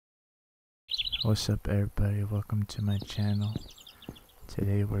What's up everybody, welcome to my channel.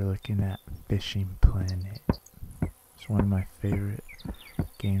 Today we're looking at Fishing Planet. It's one of my favorite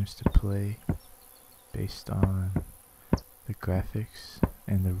games to play based on the graphics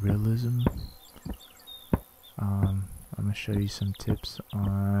and the realism. I'm going to show you some tips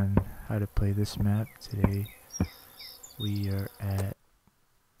on how to play this map. Today we are at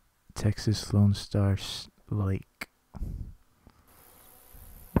Texas Lone Star Lake.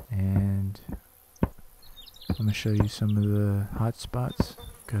 And I'm going to show you some of the hot spots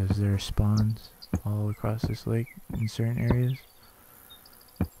because there are spawns all across this lake in certain areas,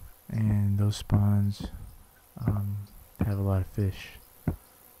 and those spawns have a lot of fish. So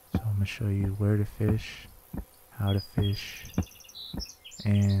I'm going to show you where to fish, how to fish,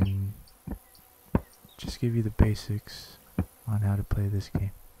 and just give you the basics on how to play this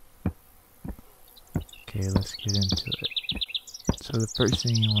game. Okay, let's get into it. So the first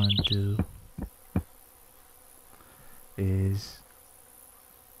thing you want to do is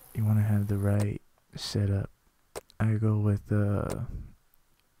you want to have the right setup. I go with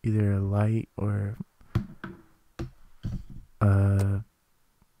either a light or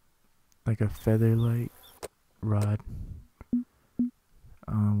like a feather light rod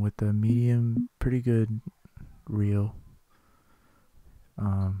with a medium, pretty good reel.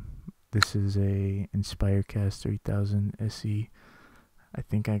 This is a Inspirecast 3000 SE. I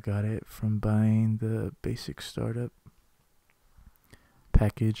think I got it from buying the basic startup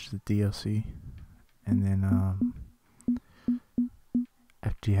package, the DLC. And then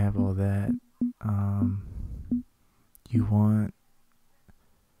after you have all that, you want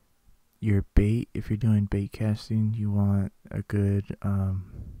your bait. If you're doing bait casting, you want a good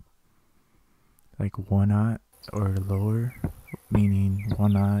like 1/0 or lower, meaning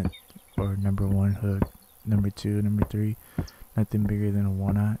 1/0 or number 1 hook, number 2, number 3, nothing bigger than a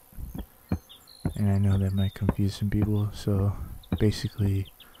 1/0. And I know that might confuse some people, so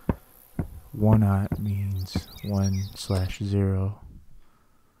basically 1/0 means 1/0.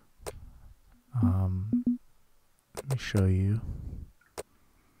 Let me show you.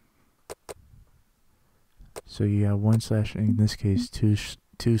 So you have 1/, in this case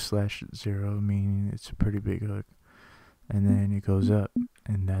 2/0, meaning it's a pretty big hook, and then it goes up,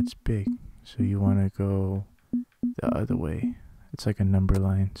 and that's big. So you want to go the other way. It's like a number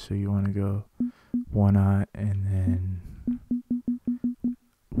line, so you want to go 1/0 and then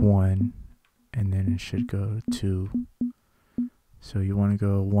 1, and then it should go 2. So you want to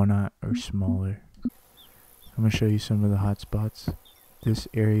go 1/0 or smaller. I'm going to show you some of the hot spots. This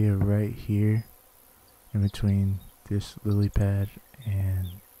area right here, in between this lily pad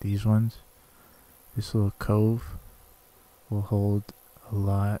and these ones, this little cove will hold a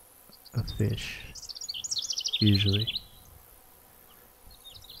lot of fish, usually.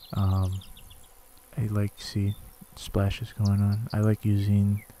 I like to see splashes going on. I like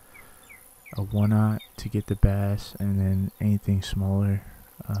using a 1/0 to get the bass, and then anything smaller,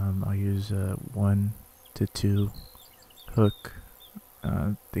 I'll use a 1 to 2 hook.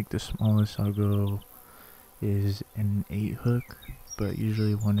 I think the smallest I'll go is an 8 hook, but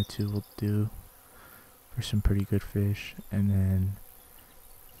usually 1 to 2 will do for some pretty good fish. And then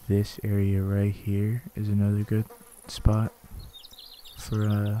this area right here is another good spot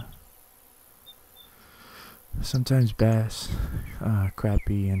for sometimes bass,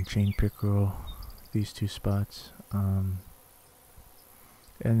 crappie and chain pickerel, these two spots. And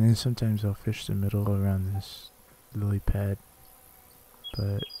then sometimes I'll fish the middle around this lily pad,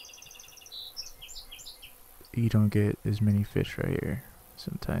 but you don't get as many fish right here.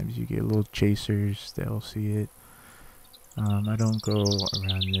 Sometimes you get little chasers that'll see it. I don't go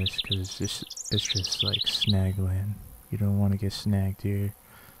around this because it's just like snag land. You don't want to get snagged here.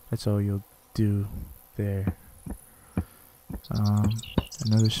 That's all you'll do there.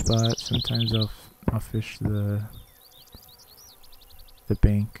 Another spot, sometimes I'll fish the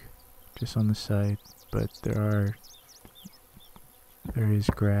bank just on the side, but there is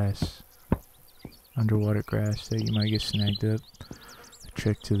grass, underwater grass, that you might get snagged up. The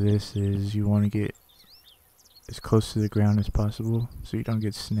trick to this is you want to get as close to the ground as possible so you don't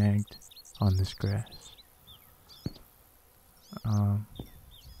get snagged on this grass.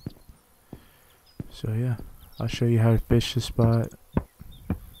 So yeah, I'll show you how to fish the spot,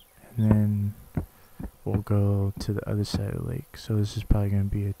 and then we'll go to the other side of the lake. So this is probably going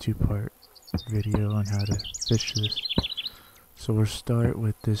to be a 2-part video on how to fish this. So we'll start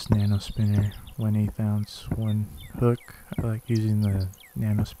with this nano spinner, 1/8 ounce, 1 hook. I like using the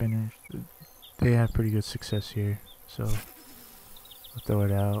nano spinners. They have pretty good success here, so I'll throw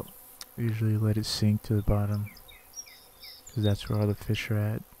it out. Usually let it sink to the bottom, because that's where all the fish are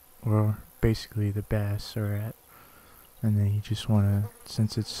at, or basically the bass are at. And then you just want to,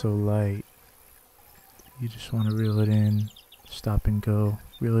 since it's so light, you just want to reel it in, stop and go,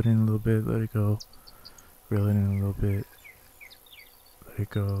 reel it in a little bit, let it go, reel it in a little bit, let it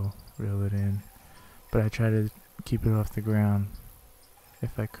go, reel it in. But I try to keep it off the ground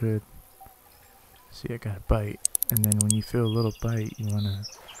if I could. See, I got a bite, and then when you feel a little bite, you want to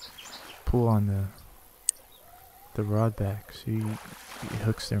pull on the rod back so it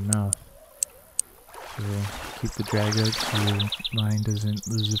hooks their mouth. So keep the drag up so your line doesn't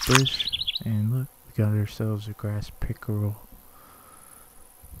lose the fish. And look, we got ourselves a grass pickerel.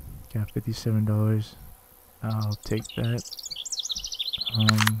 Got $57. I'll take that.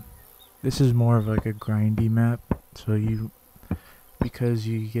 This is more of like a grindy map. So because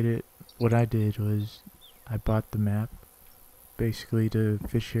you get it, what I did was I bought the map basically to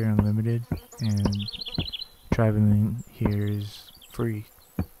Fish Here Unlimited, and traveling here is free.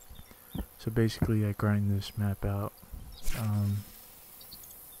 So basically I grind this map out.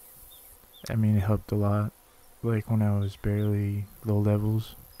 I mean, it helped a lot, like when I was barely low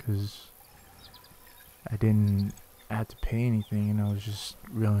levels, because I didn't have to pay anything and I was just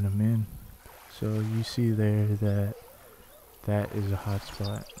reeling them in. So you see there that is a hot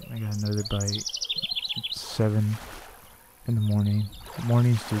spot. I got another bite. It's 7 in the morning.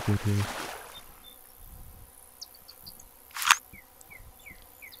 Morning's too good here.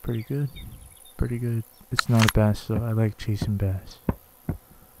 Pretty good. Pretty good. It's not a bass though. I like chasing bass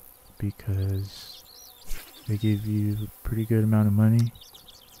because they give you a pretty good amount of money,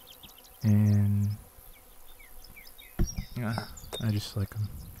 and yeah, I just like them.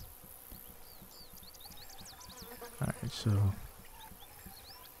 Alright, so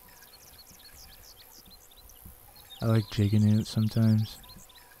I like jigging it sometimes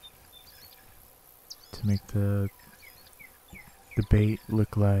to make the bait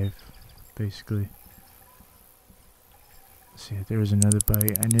look live, basically. See, there was another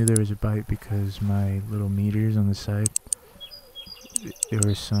bite. I knew there was a bite because my little meters on the side, there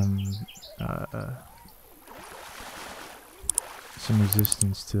was some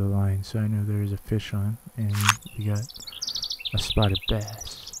resistance to the line, so I knew there was a fish on, and we got a spotted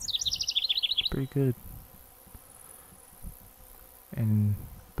bass. Pretty good. And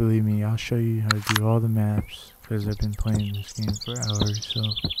believe me, I'll show you how to do all the maps, because I've been playing this game for hours, so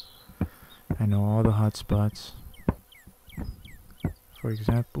I know all the hot spots. For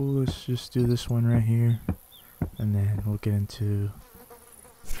example, let's just do this one right here, and then we'll get into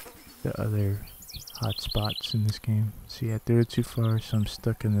the other hot spots in this game. See, I threw it too far, so I'm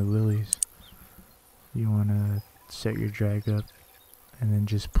stuck in the lilies. You want to set your drag up and then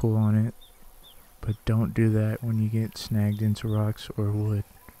just pull on it, but don't do that when you get snagged into rocks or wood,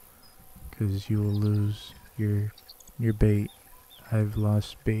 because you will lose your bait. I've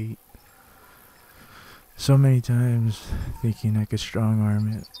lost bait so many times thinking I could strong arm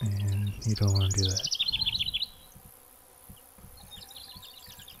it, and you don't want to do that.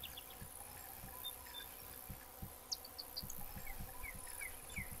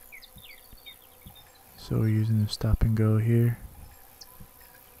 So we're using the stop and go here.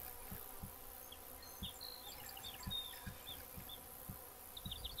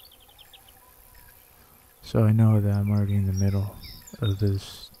 So I know that I'm already in the middle of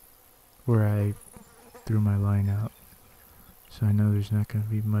this, where I threw my line out. So I know there's not going to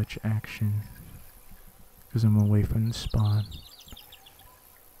be much action, because I'm away from the spawn.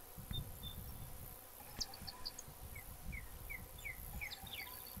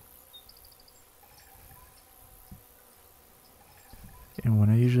 And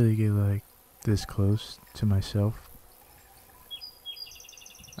when I usually get like this close to myself,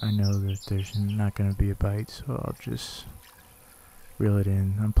 I know that there's not going to be a bite, so I'll just reel it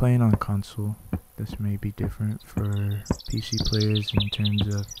in. I'm playing on console. This may be different for PC players in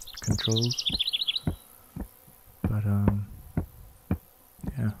terms of controls, but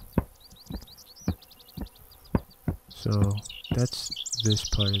yeah. So that's this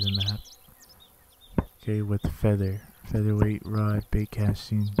part of the map. Okay, with the featherweight rod, bait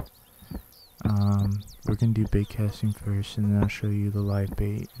casting. We're gonna do bait casting first, and then I'll show you the live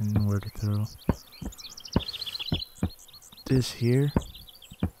bait and where to throw. This here,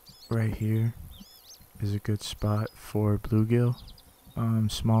 right here, is a good spot for bluegill.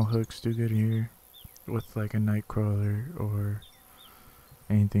 Small hooks do good here with like a night crawler or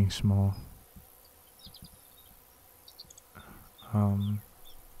anything small.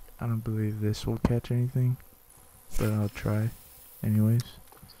 I don't believe this will catch anything, but I'll try anyways.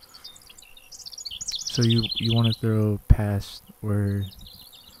 So you want to throw past where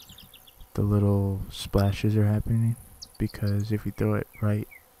the little splashes are happening, because if you throw it right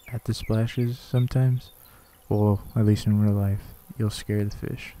at the splashes sometimes. Well, at least in real life, you'll scare the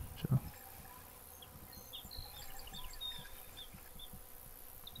fish.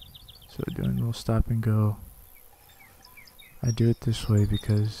 So doing a little stop and go. I do it this way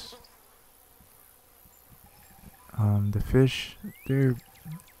because the fish, they're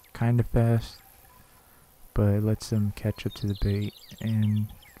kind of fast, but it lets them catch up to the bait and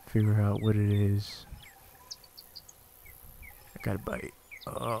figure out what it is. I got a bite.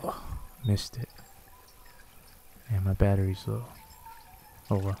 Oh, missed it. And my battery's low.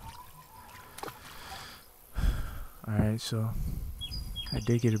 Oh well. Alright, so I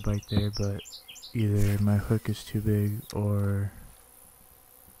did get a bite there, but either my hook is too big or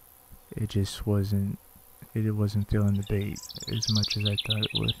it just wasn't feeling the bait as much as I thought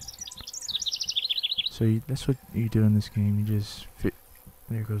it would. So that's what you do in this game. You just fit.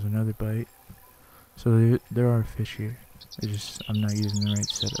 There goes another bite. So there are fish here. I'm not using the right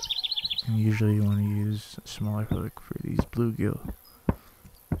setup. And usually you want to use a smaller hook for these bluegill.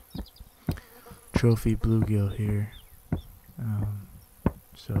 Trophy bluegill here.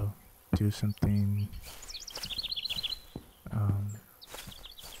 So do something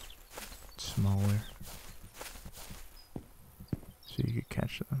smaller so you could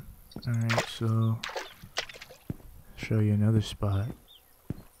catch them. Alright, so show you another spot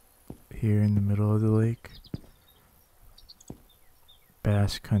here in the middle of the lake.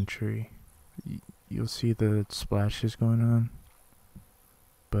 Bass country. You'll see the splashes going on,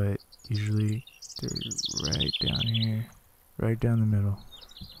 but usually they're right down here, right down the middle,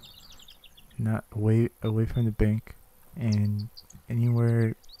 not away from the bank, and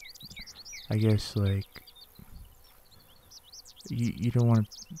anywhere, I guess, like you don't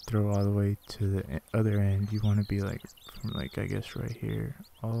want to throw all the way to the other end. You want to be like from, like, I guess right here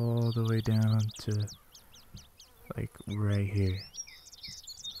all the way down to like right here.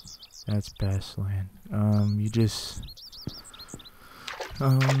 That's bass land. You just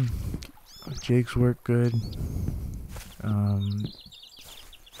jigs work good.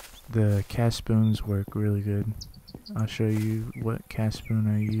 The cast spoons work really good. I'll show you what cast spoon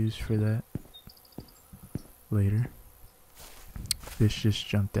I use for that later. Fish just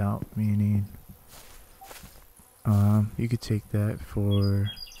jumped out, meaning you could take that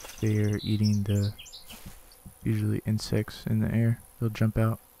for they're eating the usually insects in the air. They'll jump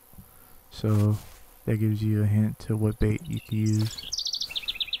out. So that gives you a hint to what bait you can use.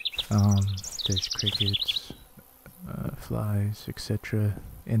 There's crickets, flies, etc.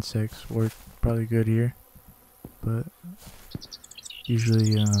 Insects work probably good here, but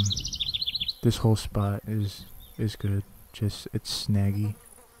usually this whole spot is good. Just it's snaggy.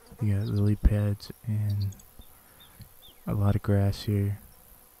 You got lily pads and a lot of grass here.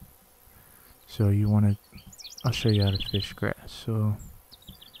 So you want to, I'll show you how to fish grass. So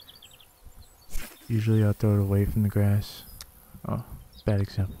usually I'll throw it away from the grass. Oh, bad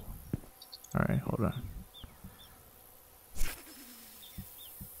example. Alright, hold on.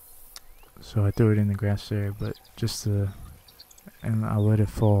 So I threw it in the grass there, but just and I'll let it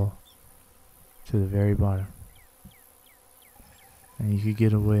fall to the very bottom. And you could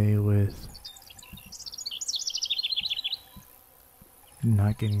get away with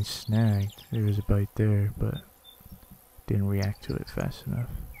not getting snagged. There was a bite there, but didn't react to it fast enough.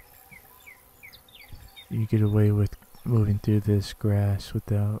 You get away with moving through this grass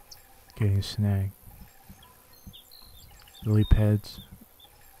without getting snagged. Lily pads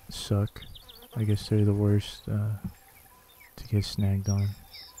suck. I guess they're the worst to get snagged on.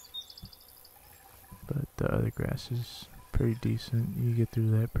 But the other grass is pretty decent. You get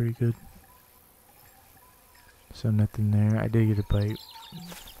through that pretty good. So nothing there. I did get a bite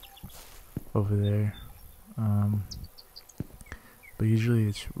over there. But usually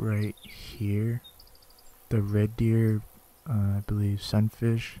it's right here. The red deer, I believe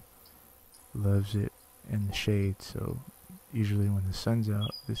sunfish, loves it in the shade, so usually when the sun's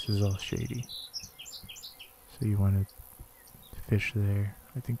out, this is all shady. So you want to fish there.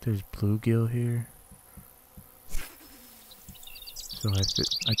 I think there's bluegill here. So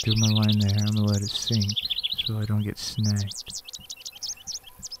I threw my line there. I'm gonna let it sink so I don't get snagged.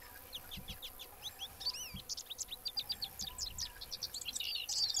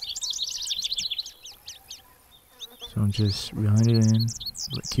 So I'm just reeling it in,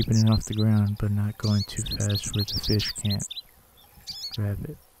 keeping it off the ground, but not going too fast where the fish can't grab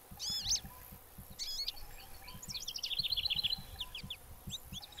it.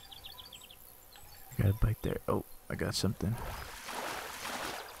 I got a bite there. Oh, I got something.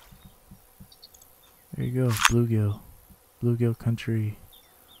 There you go, bluegill. Bluegill country.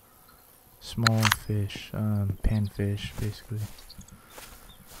 Small fish, panfish, basically.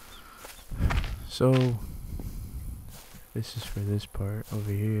 So this is for this part over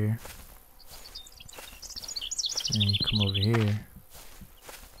here, and you come over here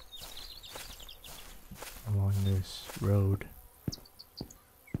along this road.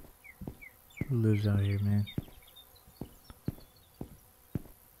 Who lives out here, man?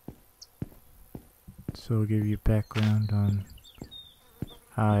 So I'll give you background on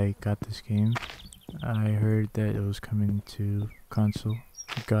how I got this game. I heard that it was coming to console.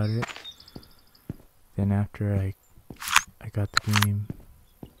 I got it. Then after I got the game,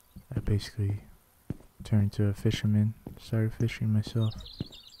 I basically turned into a fisherman, started fishing myself.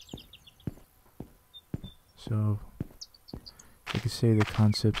 So I could say the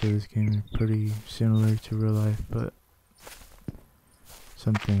concepts of this game are pretty similar to real life, but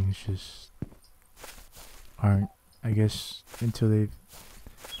some things just aren't. I guess until they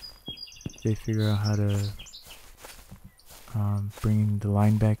figure out how to bring the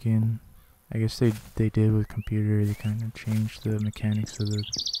line back in. I guess they did with computer. They kind of changed the mechanics of the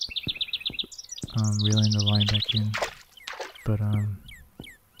reeling the line back in, but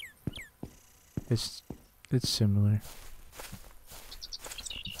it's similar.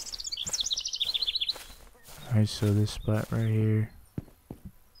 Alright, so this spot right here,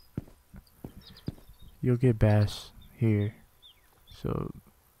 you'll get bass here, so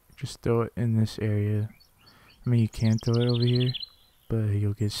just throw it in this area. I mean, you can throw it over here, but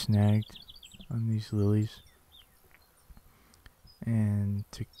you'll get snagged on these lilies, and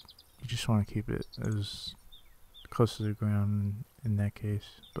you just want to keep it as close to the ground in that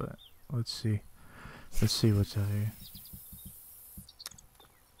case. But let's see what's out here.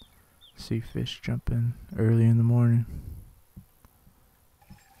 See fish jumping early in the morning.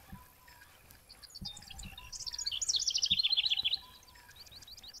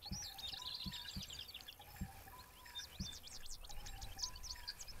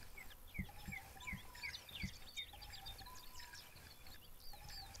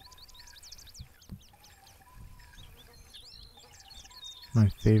 My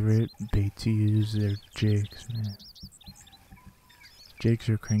favorite bait to use are jigs, man. Jigs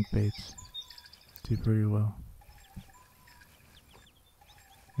or crankbaits do pretty well.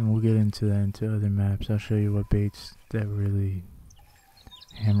 And we'll get into that into other maps. I'll show you what baits that really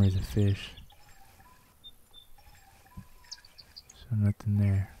hammer the fish. So nothing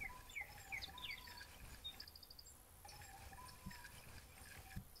there.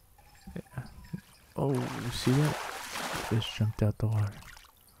 Yeah. Oh, see that? Fish jumped out the water.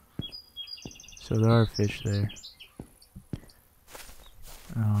 So there are fish there.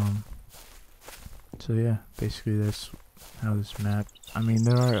 So yeah, basically that's how this map. I mean,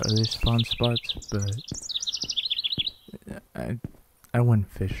 there are other spawn spots, but I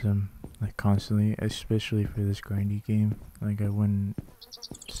wouldn't fish them like constantly, especially for this grindy game. Like I wouldn't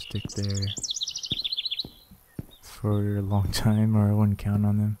stick there for a long time, or I wouldn't count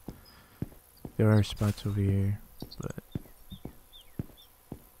on them. There are spots over here, but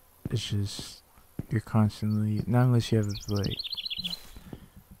it's just you're constantly, not unless you have like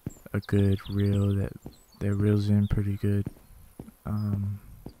a good reel that reels in pretty good.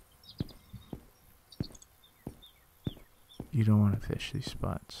 You don't want to fish these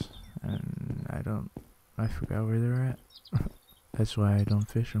spots, and I forgot where they're at. That's why I don't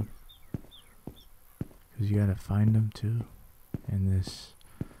fish them, because you gotta find them too. And this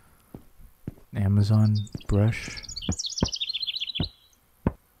Amazon brush,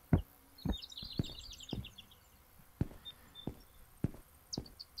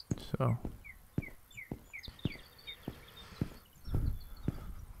 so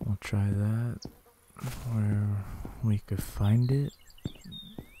we'll try that where we could find it.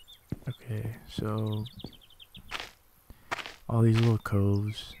 Okay, so all these little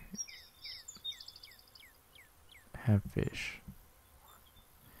coves have fish.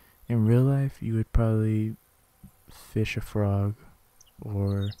 In real life, you would probably fish a frog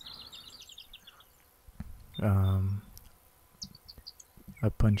or a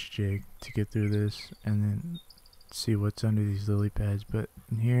punch jig to get through this, and then see what's under these lily pads. But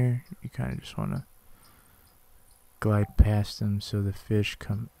in here, you kind of just want to glide past them so the fish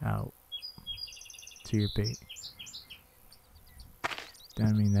come out to your bait.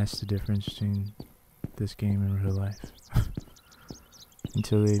 I mean, that's the difference between this game and real life.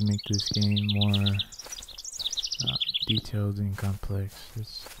 Until they make this game more detailed and complex,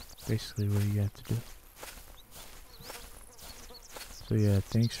 that's basically what you have to do. So yeah,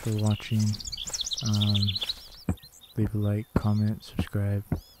 thanks for watching. Leave a like, comment, subscribe.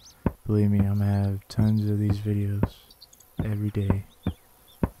 Believe me, I'm gonna have tons of these videos every day.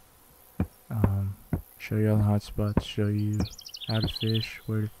 Show you all the hot spots, show you how to fish,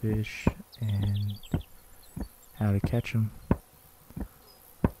 where to fish, and how to catch them.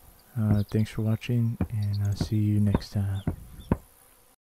 Thanks for watching, and I'll see you next time.